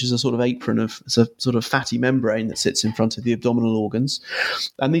omentum, which is a sort of apron it's a sort of fatty membrane that sits in front of the abdominal organs.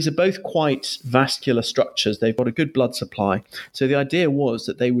 And these are both quite vascular structures. They've got a good blood supply. So the idea was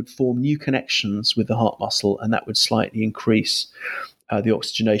that they would form new connections with the heart muscle, and that would slightly increase the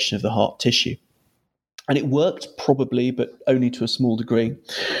oxygenation of the heart tissue. And it worked probably, but only to a small degree.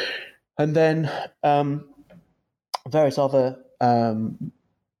 And then various other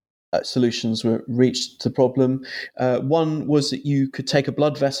solutions were reached to the problem. One was that you could take a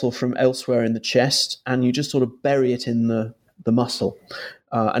blood vessel from elsewhere in the chest and you just sort of bury it in the muscle.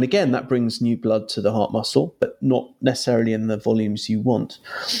 And again, that brings new blood to the heart muscle, but not necessarily in the volumes you want.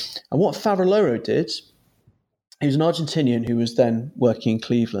 And what Favallaro did, he was an Argentinian who was then working in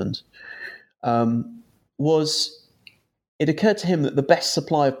Cleveland, was it occurred to him that the best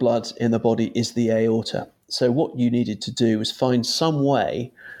supply of blood in the body is the aorta. So what you needed to do was find some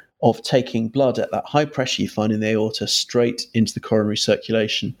way of taking blood at that high pressure you find in the aorta straight into the coronary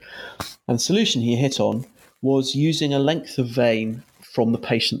circulation. And the solution he hit on was using a length of vein from the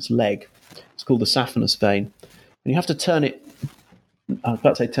patient's leg. It's called the saphenous vein. And you have to turn it, I was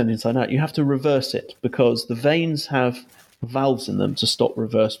about to say turn it inside out, you have to reverse it because the veins have valves in them to stop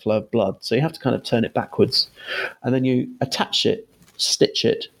reverse flow of blood. So you have to kind of turn it backwards. And then you attach it, stitch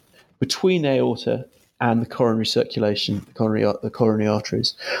it between the aorta and the coronary circulation, the coronary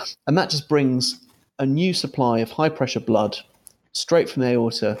arteries. And that just brings a new supply of high pressure blood straight from the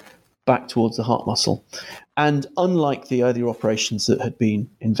aorta back towards the heart muscle. And unlike the earlier operations that had been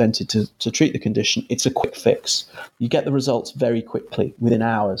invented to treat the condition, it's a quick fix. You get the results very quickly, within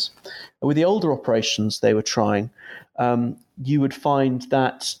hours. With the older operations they were trying, you would find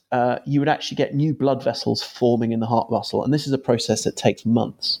that you would actually get new blood vessels forming in the heart muscle. And this is a process that takes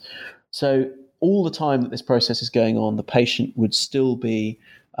months. So all the time that this process is going on, the patient would still be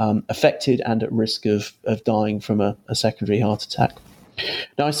affected and at risk of dying from a secondary heart attack.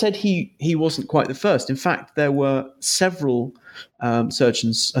 Now, I said he wasn't quite the first. In fact, there were several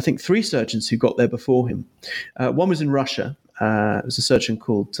surgeons, I think 3 surgeons who got there before him. One was in Russia. It was a surgeon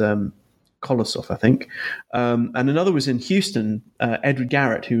called Kolosov, I think. And another was in Houston, Edward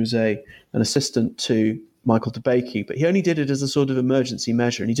Garrett, who was an assistant to Michael DeBakey, but he only did it as a sort of emergency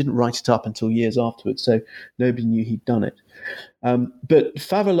measure, and he didn't write it up until years afterwards, so nobody knew he'd done it. But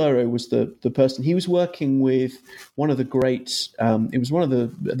Favaloro was the person. He was working with one of the great, it was one of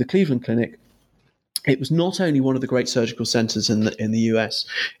the Cleveland Clinic. It was not only one of the great surgical centers in the US,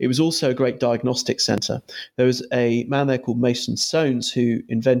 it was also a great diagnostic center. There was a man there called Mason Soanes who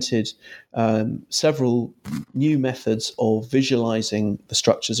invented several new methods of visualizing the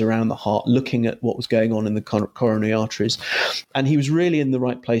structures around the heart, looking at what was going on in the coronary arteries. And he was really in the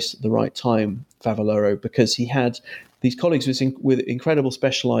right place at the right time, Favaloro, because he had these colleagues with incredible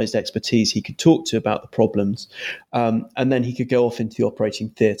specialized expertise he could talk to about the problems, and then he could go off into the operating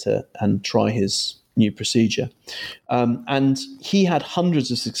theater and try his new procedure. And he had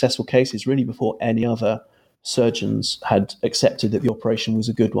hundreds of successful cases really before any other surgeons had accepted that the operation was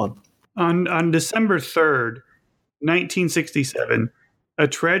a good one. On December 3rd, 1967, a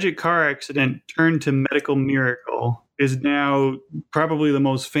tragic car accident turned to medical miracle is now probably the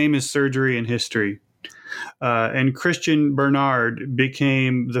most famous surgery in history. And Christian Barnard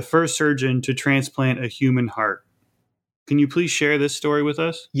became the first surgeon to transplant a human heart. Can you please share this story with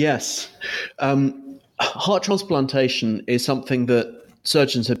us? Yes. Heart transplantation is something that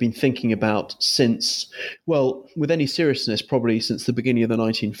surgeons have been thinking about since, well, with any seriousness, probably since the beginning of the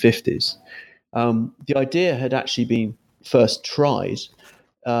 1950s. The idea had actually been first tried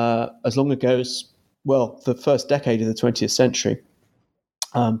as long ago as, well, the first decade of the 20th century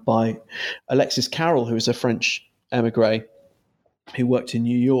by Alexis Carrel, who was a French emigre who worked in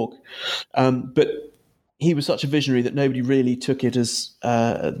New York. But he was such a visionary that nobody really took it as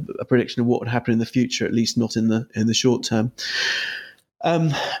a prediction of what would happen in the future, at least not in the short term.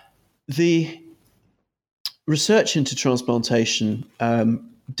 The research into transplantation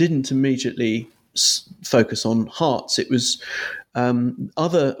didn't immediately focus on hearts. It was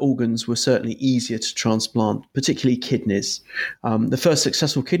other organs were certainly easier to transplant, particularly kidneys. The first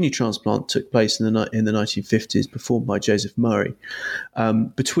successful kidney transplant took place in the 1950s, performed by Joseph Murray,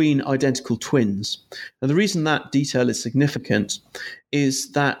 between identical twins. And the reason that detail is significant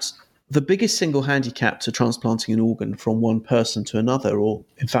is that the biggest single handicap to transplanting an organ from one person to another, or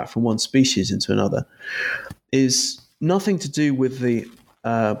in fact from one species into another, is nothing to do with the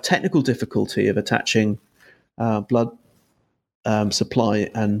technical difficulty of attaching blood supply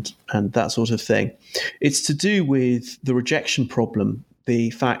and that sort of thing. It's to do with the rejection problem,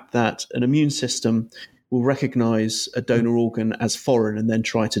 the fact that an immune system will recognize a donor organ as foreign and then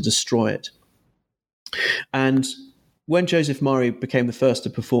try to destroy it. And when Joseph Murray became the first to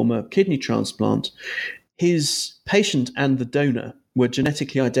perform a kidney transplant, his patient and the donor were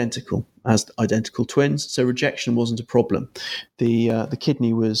genetically identical, as identical twins, so rejection wasn't a problem. The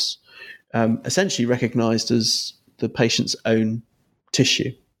kidney was essentially recognized as the patient's own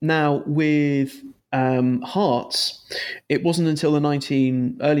tissue. Now, with hearts, it wasn't until the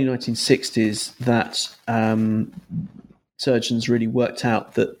early 1960s that surgeons really worked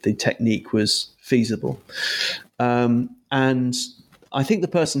out that the technique was feasible. And I think the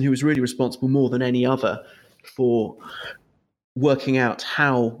person who was really responsible more than any other for working out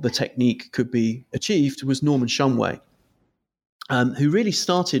how the technique could be achieved was Norman Shumway, who really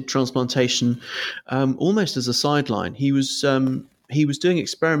started transplantation almost as a sideline. He was doing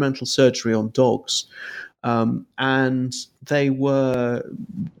experimental surgery on dogs, and they were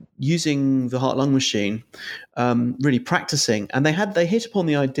using the heart-lung machine, really practicing. And they hit upon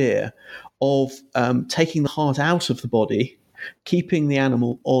the idea of taking the heart out of the body, keeping the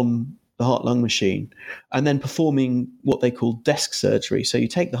animal on the heart-lung machine, and then performing what they call desk surgery. So you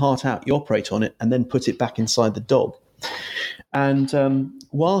take the heart out, you operate on it, and then put it back inside the dog. And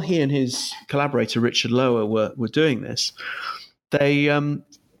while he and his collaborator Richard Lower were doing this, they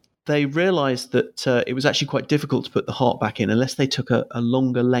realized that it was actually quite difficult to put the heart back in unless they took a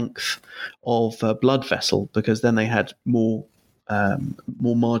longer length of blood vessel, because then they had more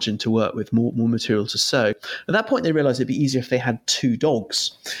margin to work with, more material to sew. At that point, they realized it'd be easier if they had two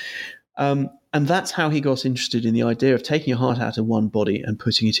dogs. And that's how he got interested in the idea of taking a heart out of one body and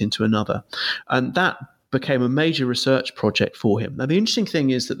putting it into another. And that became a major research project for him. Now, the interesting thing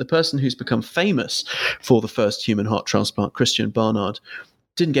is that the person who's become famous for the first human heart transplant, Christian Barnard,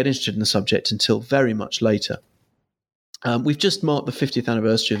 didn't get interested in the subject until very much later. We've just marked the 50th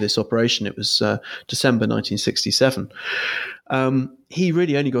anniversary of this operation. It was December 1967. He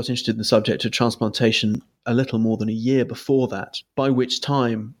really only got interested in the subject of transplantation a little more than a year before that, by which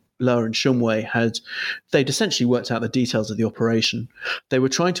time Lower and Shumway they'd essentially worked out the details of the operation. They were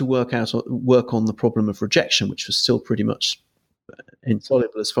trying to work on the problem of rejection, which was still pretty much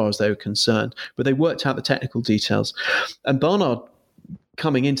insoluble as far as they were concerned. But they worked out the technical details. And Barnard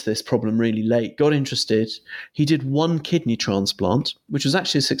coming into this problem really late, got interested. He did one kidney transplant, which was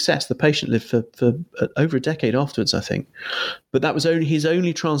actually a success. The patient lived for over a decade afterwards, I think. But that was only his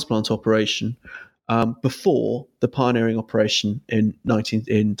only transplant operation before the pioneering operation in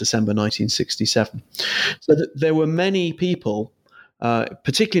December 1967. So there were many people,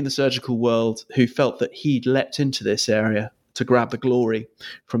 particularly in the surgical world, who felt that he'd leapt into this area to grab the glory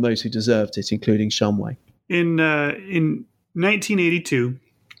from those who deserved it, including Shumway. In 1982,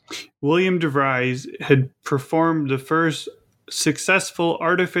 William DeVries had performed the first successful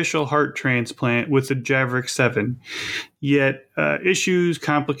artificial heart transplant with the Javerick 7. Yet issues,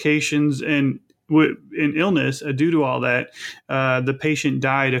 complications, and illness due to all that, the patient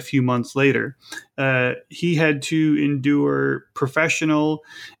died a few months later. He had to endure professional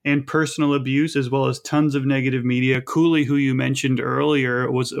and personal abuse, as well as tons of negative media. Cooley, who you mentioned earlier,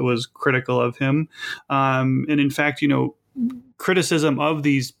 was critical of him, and in fact, criticism of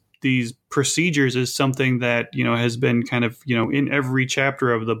these procedures is something that has been kind of in every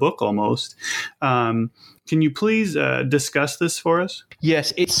chapter of the book almost. Can you please discuss this for us?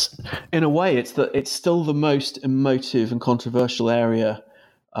 Yes, it's in a way it's still the most emotive and controversial area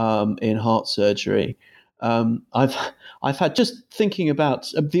in heart surgery. I've had, just thinking about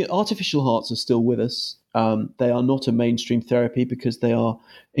the artificial hearts are still with us. They are not a mainstream therapy because they are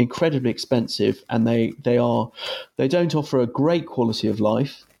incredibly expensive and they don't offer a great quality of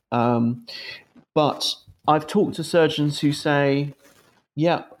life. But I've talked to surgeons who say,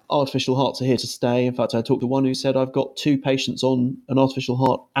 yeah, artificial hearts are here to stay. In fact, I talked to one who said, I've got 2 patients on an artificial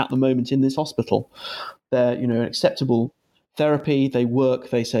heart at the moment in this hospital. They're, an acceptable therapy. They work,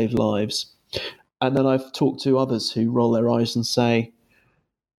 they save lives. And then I've talked to others who roll their eyes and say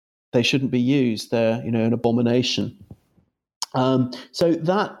they shouldn't be used. They're, an abomination. So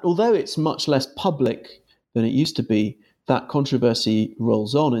that, although it's much less public than it used to be, that controversy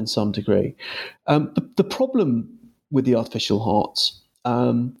rolls on in some degree. The problem with the artificial hearts,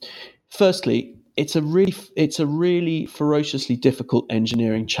 firstly, it's a really ferociously difficult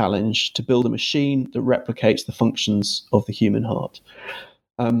engineering challenge to build a machine that replicates the functions of the human heart.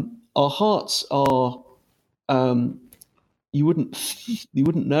 Our hearts are, you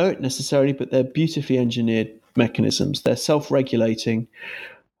wouldn't know it necessarily, but they're beautifully engineered mechanisms. They're self-regulating.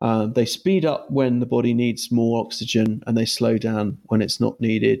 They speed up when the body needs more oxygen, and they slow down when it's not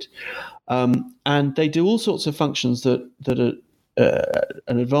needed. And they do all sorts of functions that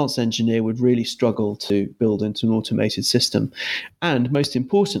an advanced engineer would really struggle to build into an automated system. And most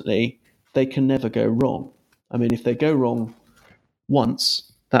importantly, they can never go wrong. I mean, if they go wrong once,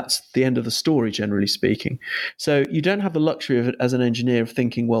 that's the end of the story, generally speaking. So you don't have the luxury of it as an engineer of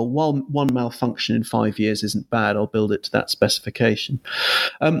thinking, well, one malfunction in 5 years isn't bad, I'll build it to that specification.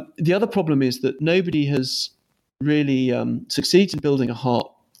 The other problem is that nobody has really succeeded in building a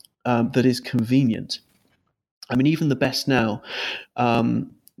heart that is convenient. I mean, even the best now,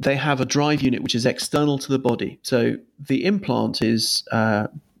 they have a drive unit which is external to the body. So the implant is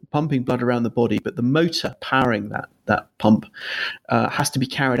pumping blood around the body, but the motor powering that pump has to be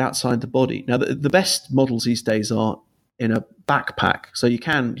carried outside the body. Now, the best models these days are in a backpack, so you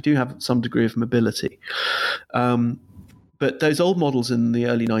do have some degree of mobility. But those old models in the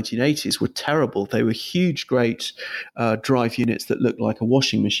early 1980s were terrible. They were huge, great drive units that looked like a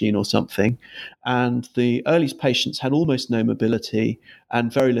washing machine or something. And the earliest patients had almost no mobility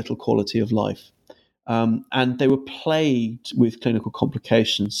and very little quality of life. And they were plagued with clinical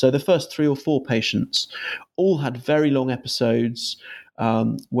complications. So the first 3 or 4 patients all had very long episodes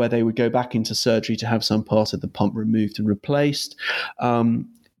where they would go back into surgery to have some part of the pump removed and replaced.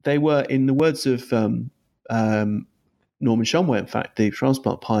 They were, in the words of Norman Shumway, in fact, the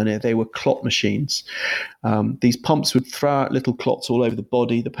transplant pioneer, they were clot machines. These pumps would throw out little clots all over the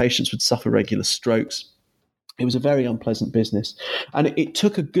body. The patients would suffer regular strokes. It was a very unpleasant business. And it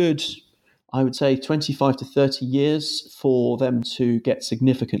took a good, I would say, 25 to 30 years for them to get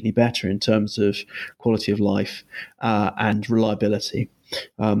significantly better in terms of quality of life and reliability.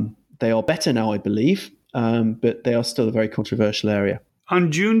 They are better now, I believe, but they are still a very controversial area. On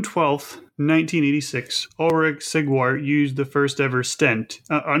June 12th, 1986, Ulrich Sigwart used the first ever stent,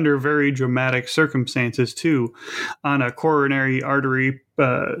 under very dramatic circumstances too, on a coronary artery,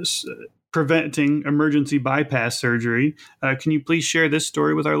 preventing emergency bypass surgery. Can you please share this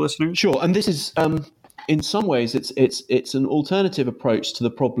story with our listeners? Sure, and this is, in some ways, it's an alternative approach to the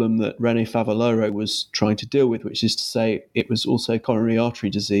problem that René Favaloro was trying to deal with, which is to say it was also coronary artery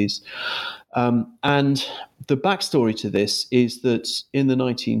disease. And the backstory to this is that in the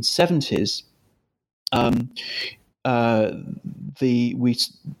 1970s,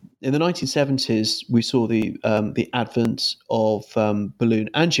 in the 1970s, we saw the advent of balloon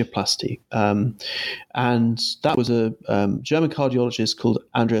angioplasty, and that was a German cardiologist called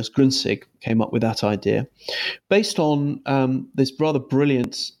Andreas Gruenzig came up with that idea, based on this rather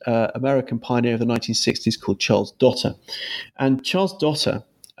brilliant American pioneer of the 1960s called Charles Dotter. And Charles Dotter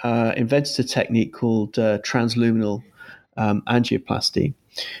invented a technique called transluminal angioplasty,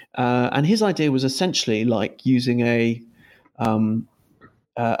 and his idea was essentially like using a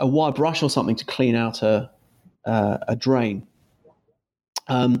wire brush or something to clean out a drain.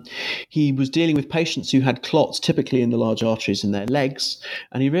 He was dealing with patients who had clots, typically in the large arteries in their legs,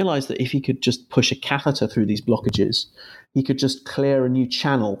 and he realized that if he could just push a catheter through these blockages, he could just clear a new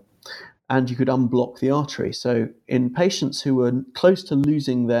channel and you could unblock the artery. So in patients who were close to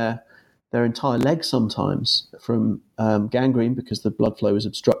losing their entire leg sometimes from gangrene because the blood flow was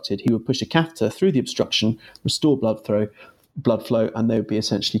obstructed, he would push a catheter through the obstruction, restore blood flow, and they would be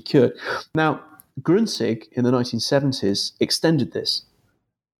essentially cured. Now, Gruenzig in the 1970s extended this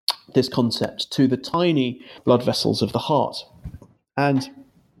concept to the tiny blood vessels of the heart. And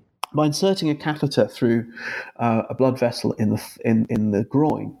by inserting a catheter through a blood vessel in the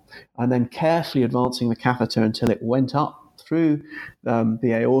groin, and then carefully advancing the catheter until it went up through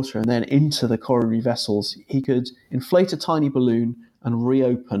the aorta and then into the coronary vessels, he could inflate a tiny balloon and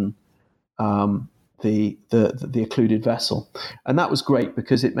reopen the occluded vessel. And that was great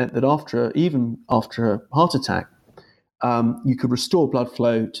because it meant that even after a heart attack, you could restore blood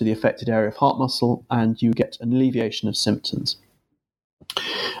flow to the affected area of heart muscle and you get an alleviation of symptoms.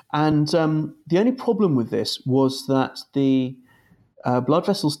 And the only problem with this was that the blood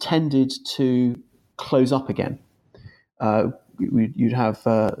vessels tended to close up again. You'd have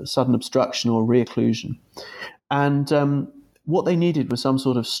sudden obstruction or reocclusion. And what they needed was some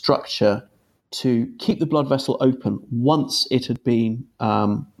sort of structure to keep the blood vessel open once it had been,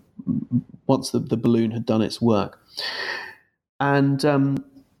 once the balloon had done its work. And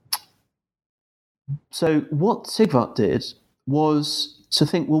so what Sigvart did was to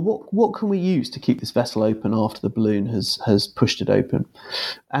think, well, what can we use to keep this vessel open after the balloon has pushed it open?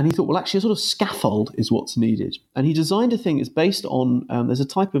 And he thought, well, actually, a sort of scaffold is what's needed. And he designed a thing that's based on, there's a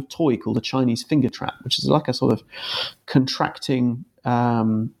type of toy called a Chinese finger trap, which is like a sort of contracting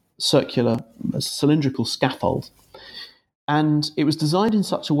circular cylindrical scaffold. And it was designed in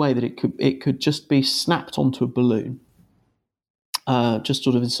such a way that it could just be snapped onto a balloon, just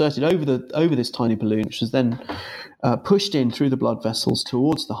sort of inserted over this tiny balloon, which was then pushed in through the blood vessels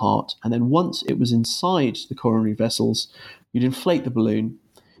towards the heart. And then once it was inside the coronary vessels, you'd inflate the balloon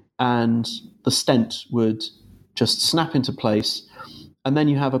and the stent would just snap into place. And then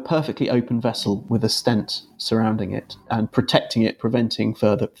you have a perfectly open vessel with a stent surrounding it and protecting it, preventing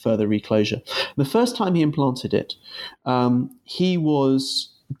further reclosure. The first time he implanted it, he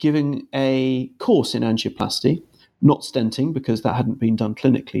was giving a course in angioplasty, not stenting because that hadn't been done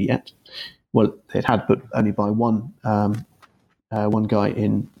clinically yet. Well, it had, but only by one guy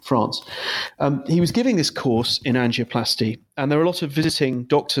in France. He was giving this course in angioplasty, and there were a lot of visiting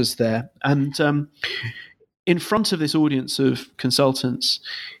doctors there. And in front of this audience of consultants,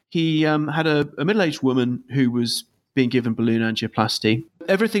 he had a middle-aged woman who was being given balloon angioplasty.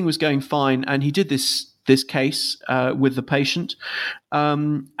 Everything was going fine, and he did this case with the patient.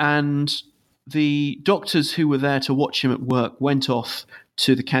 And the doctors who were there to watch him at work went off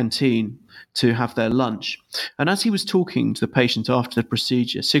to the canteen to have their lunch. And as he was talking to the patient after the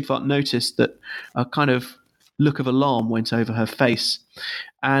procedure, Sigvart noticed that a kind of look of alarm went over her face.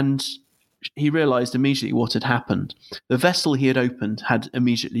 And he realized immediately what had happened. The vessel he had opened had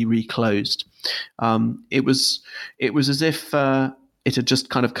immediately reclosed. It was as if it had just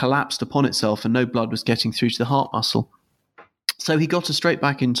kind of collapsed upon itself and no blood was getting through to the heart muscle. So he got her straight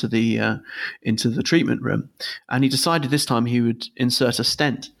back into the treatment room, and he decided this time he would insert a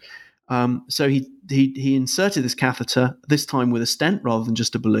stent. So he inserted this catheter, this time with a stent rather than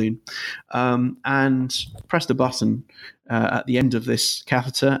just a balloon, and pressed a button at the end of this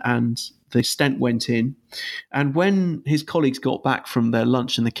catheter, and the stent went in. And when his colleagues got back from their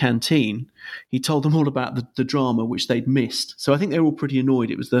lunch in the canteen, he told them all about the drama which they'd missed. So I think they were all pretty annoyed.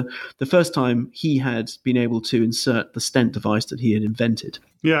 It was the first time he had been able to insert the stent device that he had invented.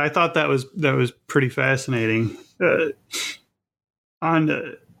 Yeah, I thought that was pretty fascinating.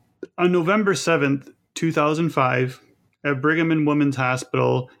 On November 7th, 2005, at Brigham and Women's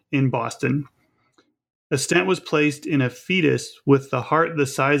Hospital in Boston, a stent was placed in a fetus with the heart the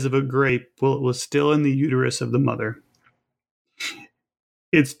size of a grape while it was still in the uterus of the mother.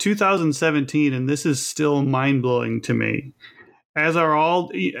 It's 2017, and this is still mind-blowing to me. as are all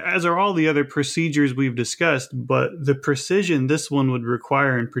the other procedures we've discussed, but the precision this one would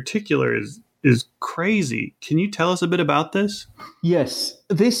require in particular is crazy. Can you tell us a bit about this? Yes,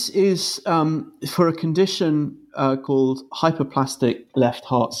 this is for a condition called hypoplastic left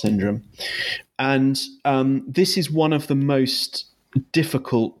heart syndrome. And this is one of the most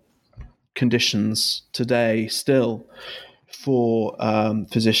difficult conditions today still for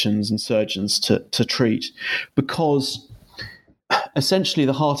physicians and surgeons to treat, because essentially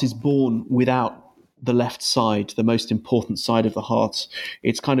the heart is born without the left side, the most important side of the heart.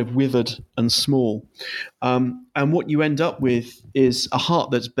 It's kind of withered and small. And what you end up with is a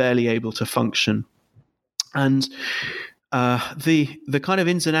heart that's barely able to function. And the kind of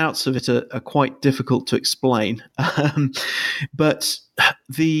ins and outs of it are quite difficult to explain. But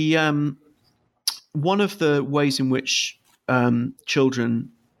the one of the ways in which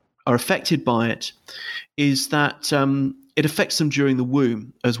children are affected by it is that it affects them during the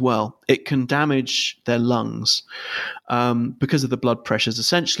womb as well. It can damage their lungs because of the blood pressures,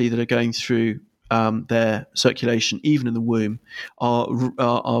 essentially, that are going through their circulation, even in the womb,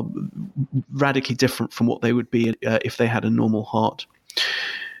 are radically different from what they would be if they had a normal heart.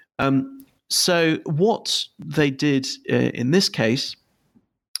 So what they did in this case,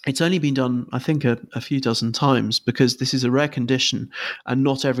 it's only been done, I think, a few dozen times, because this is a rare condition and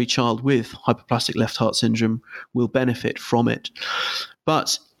not every child with hypoplastic left heart syndrome will benefit from it.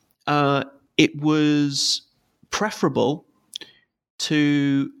 But it was preferable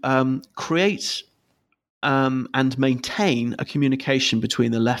to create and maintain a communication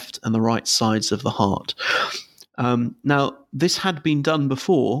between the left and the right sides of the heart. Now, this had been done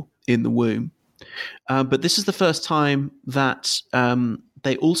before in the womb, but this is the first time that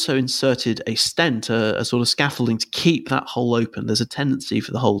they also inserted a stent, a sort of scaffolding to keep that hole open. There's a tendency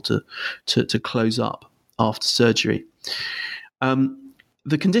for the hole to close up after surgery.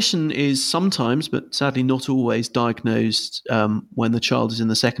 The condition is sometimes, but sadly not always, diagnosed when the child is in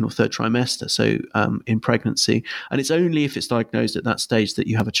the second or third trimester, so in pregnancy. And it's only if it's diagnosed at that stage that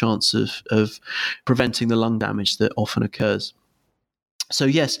you have a chance of preventing the lung damage that often occurs. So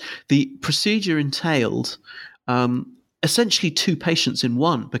yes, the procedure entailed essentially two patients in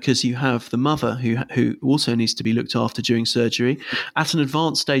one, because you have the mother who also needs to be looked after during surgery at an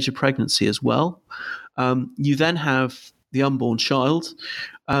advanced stage of pregnancy as well. You then have the unborn child.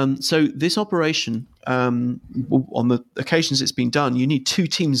 So this operation, on the occasions it's been done, you need two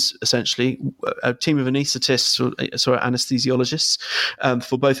teams, essentially, a team of anaesthetists or anesthesiologists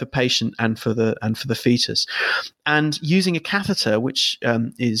for both a patient and for the fetus, and using a catheter which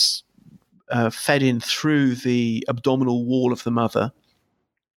is fed in through the abdominal wall of the mother,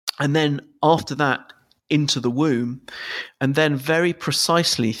 and then after that into the womb, and then very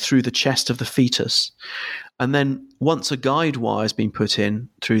precisely through the chest of the fetus. And then once a guide wire has been put in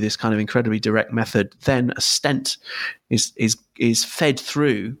through this kind of incredibly direct method, then a stent is fed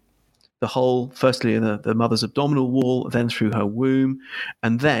through the whole, firstly in the mother's abdominal wall, then through her womb,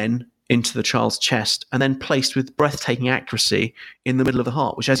 and then into the child's chest, and then placed with breathtaking accuracy in the middle of the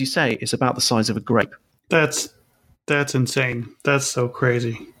heart, which, as you say, is about the size of a grape. That's insane. That's so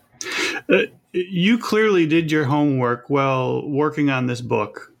crazy. You clearly did your homework while working on this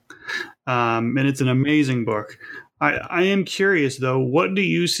book, and it's an amazing book. I am curious, though, what do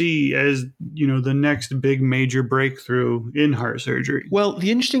you see as, the next big major breakthrough in heart surgery? Well, the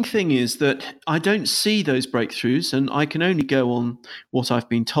interesting thing is that I don't see those breakthroughs, and I can only go on what I've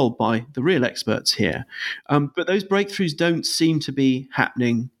been told by the real experts here. But those breakthroughs don't seem to be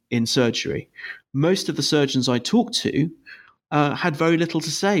happening in surgery. Most of the surgeons I talked to had very little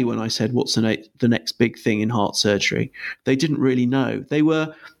to say when I said, what's the next big thing in heart surgery? They didn't really know. They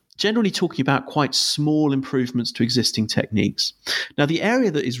were generally talking about quite small improvements to existing techniques. Now, the area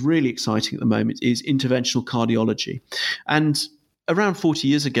that is really exciting at the moment is interventional cardiology. And around 40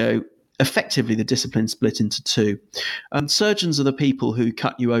 years ago, effectively the discipline split into two. Surgeons are the people who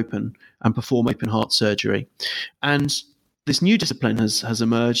cut you open and perform open heart surgery. And this new discipline has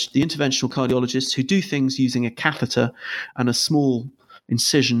emerged, the interventional cardiologists, who do things using a catheter and a small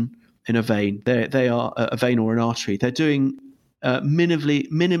incision in a vein. They are a vein or an artery. They're doing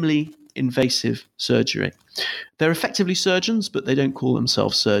minimally invasive surgery. They're effectively surgeons, but they don't call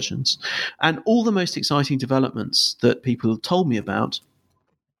themselves surgeons. And all the most exciting developments that people have told me about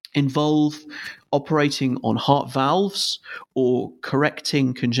involve operating on heart valves or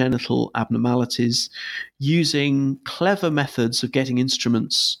correcting congenital abnormalities using clever methods of getting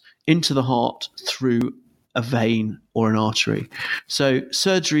instruments into the heart through a vein or an artery. So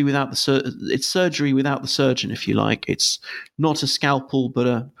surgery without it's surgery without the surgeon, if you like. It's not a scalpel, but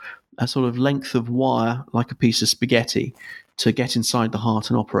a sort of length of wire, like a piece of spaghetti, to get inside the heart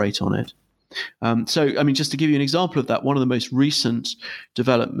and operate on it. Just to give you an example of that, one of the most recent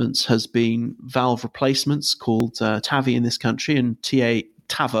developments has been valve replacements called TAVI in this country and TAVR,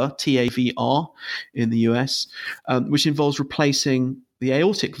 TAVR in the US, which involves replacing the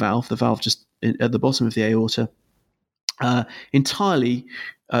aortic valve, the valve just at the bottom of the aorta, entirely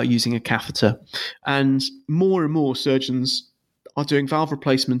using a catheter. And more surgeons are doing valve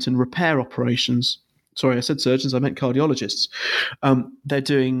replacement and repair operations. Sorry, I said surgeons, I meant cardiologists. They're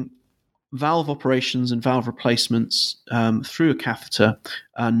doing valve operations and valve replacements through a catheter,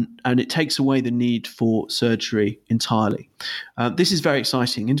 and it takes away the need for surgery entirely. This is very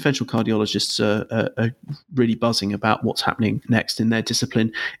exciting. Interventional cardiologists are really buzzing about what's happening next in their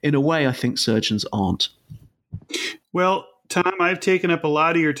discipline in a way I think surgeons aren't. Well, Tom, I've taken up a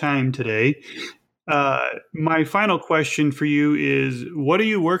lot of your time today. My final question for you is, what are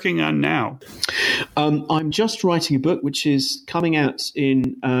you working on now? I'm just writing a book which is coming out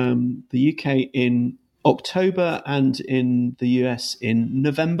in the UK in October and in the US in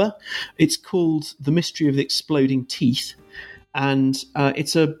November. It's called The Mystery of the Exploding Teeth, and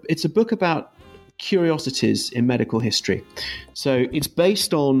it's a book about curiosities in medical history. So it's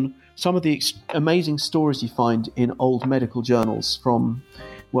based on some of the amazing stories you find in old medical journals from,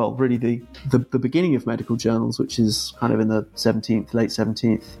 well, really the beginning of medical journals, which is kind of in the 17th, late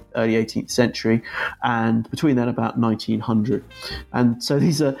 17th, early 18th century, and between then about 1900. And so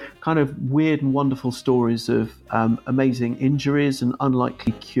these are kind of weird and wonderful stories of amazing injuries and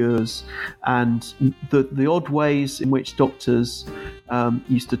unlikely cures, and the odd ways in which doctors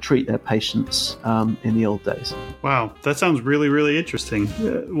used to treat their patients in the old days. Wow, that sounds really, really interesting.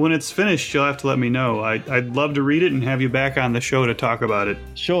 When it's finished, you'll have to let me know. I'd love to read it and have you back on the show to talk about it.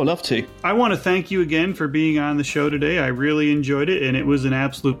 Sure, love to. I want to thank you again for being on the show today. I really enjoyed it, and it was an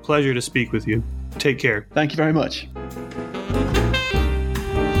absolute pleasure to speak with you. Take care. Thank you very much.